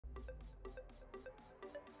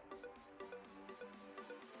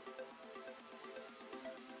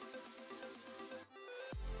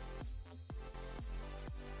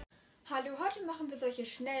Hallo, heute machen wir solche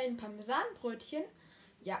schnellen Parmesanbrötchen.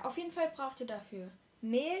 Ja, auf jeden Fall braucht ihr dafür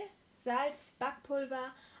Mehl, Salz,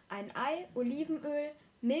 Backpulver, ein Ei, Olivenöl,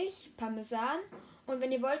 Milch, Parmesan und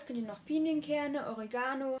wenn ihr wollt, könnt ihr noch Pinienkerne,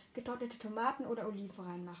 Oregano, getrocknete Tomaten oder Oliven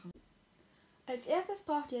reinmachen. Als erstes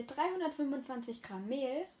braucht ihr 325 Gramm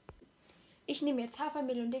Mehl. Ich nehme jetzt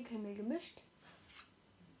Hafermehl und Dinkelmehl gemischt.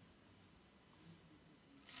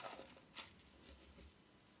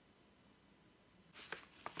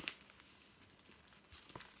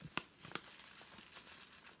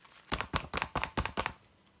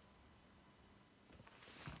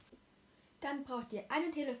 Dann braucht ihr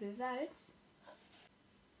einen Teelöffel Salz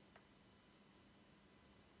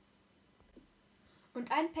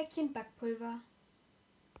und ein Päckchen Backpulver.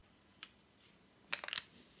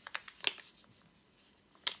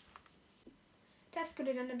 Das könnt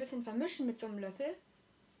ihr dann ein bisschen vermischen mit so einem Löffel.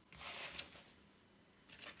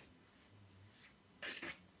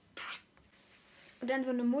 Und dann so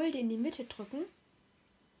eine Mulde in die Mitte drücken.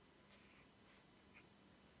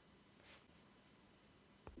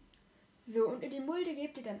 So, und in die Mulde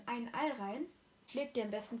gebt ihr dann ein Ei rein. Legt ihr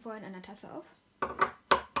am besten vorher in einer Tasse auf.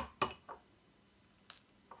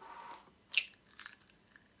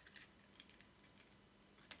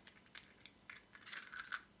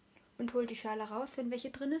 Und holt die Schale raus, wenn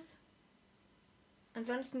welche drin ist.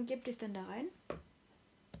 Ansonsten gebt ihr es dann da rein.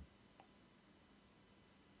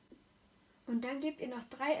 Und dann gebt ihr noch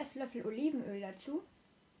 3 Esslöffel Olivenöl dazu.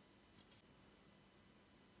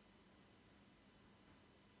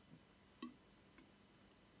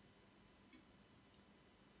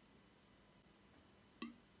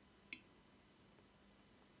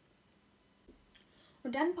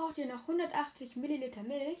 Und dann braucht ihr noch 180 Milliliter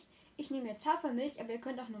Milch. Ich nehme jetzt Hafermilch, aber ihr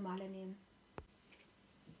könnt auch normale nehmen.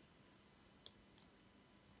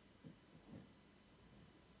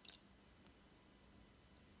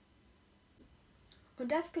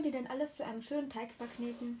 Und das könnt ihr dann alles zu einem schönen Teig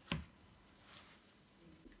verkneten.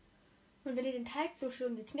 Und wenn ihr den Teig so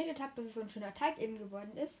schön geknetet habt, bis es so ein schöner Teig eben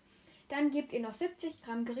geworden ist, dann gebt ihr noch 70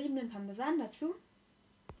 Gramm geriebenen Parmesan dazu.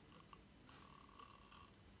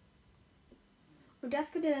 Und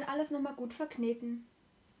das könnt ihr dann alles nochmal gut verkneten.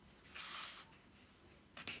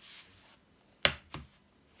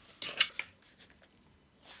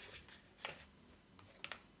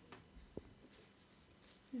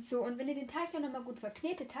 So, und wenn ihr den Teig dann nochmal gut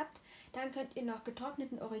verknetet habt, dann könnt ihr noch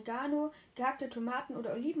getrockneten Oregano, gehackte Tomaten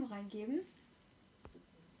oder Oliven reingeben.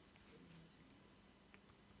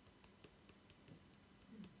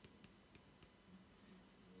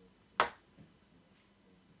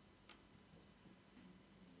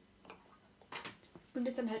 Und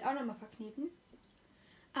das dann halt auch nochmal verkneten.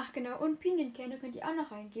 Ach genau, und Pinienkerne könnt ihr auch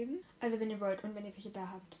noch reingeben. Also wenn ihr wollt und wenn ihr welche da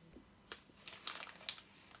habt.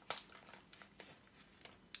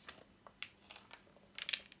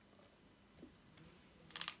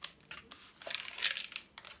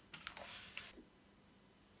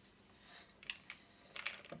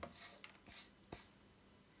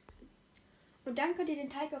 Und dann könnt ihr den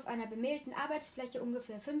Teig auf einer bemehlten Arbeitsfläche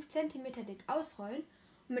ungefähr 5 cm dick ausrollen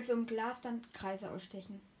und mit so einem Glas dann Kreise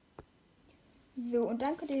ausstechen. So, und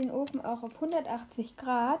dann könnt ihr den Ofen auch auf 180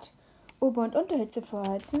 Grad Ober- und Unterhitze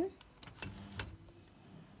vorheizen.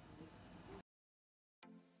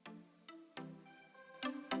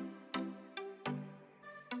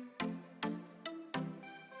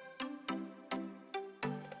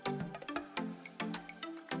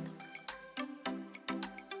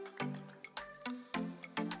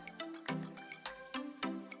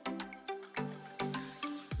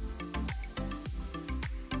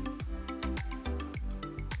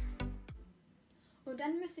 Und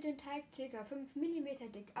dann müsst ihr den Teig ca. 5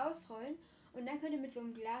 mm dick ausrollen und dann könnt ihr mit so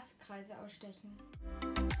einem Glas Kreise ausstechen.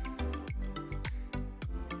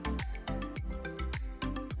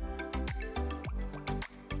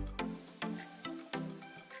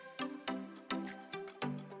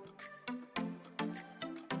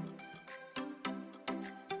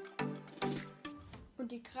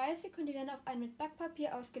 Und die Kreise könnt ihr dann auf ein mit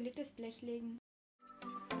Backpapier ausgelegtes Blech legen.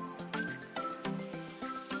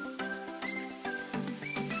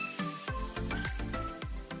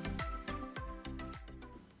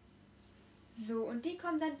 So, und die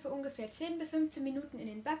kommen dann für ungefähr 10 bis 15 Minuten in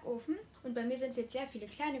den Backofen. Und bei mir sind es jetzt sehr viele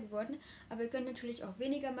kleine geworden, aber ihr könnt natürlich auch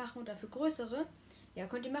weniger machen oder für größere. Ja,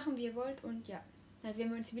 könnt ihr machen, wie ihr wollt. Und ja, dann sehen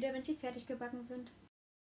wir uns wieder, wenn sie fertig gebacken sind.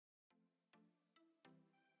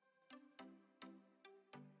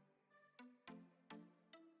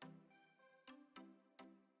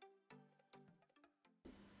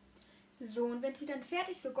 So, und wenn sie dann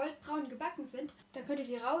fertig so goldbraun gebacken sind, dann könnt ihr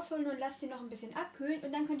sie rausholen und lasst sie noch ein bisschen abkühlen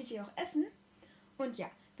und dann könnt ihr sie auch essen. Und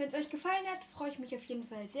ja, Wenn es euch gefallen hat, freue ich mich auf jeden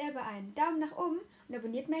Fall sehr über einen Daumen nach oben und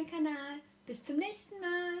abonniert meinen Kanal. Bis zum nächsten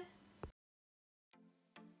Mal.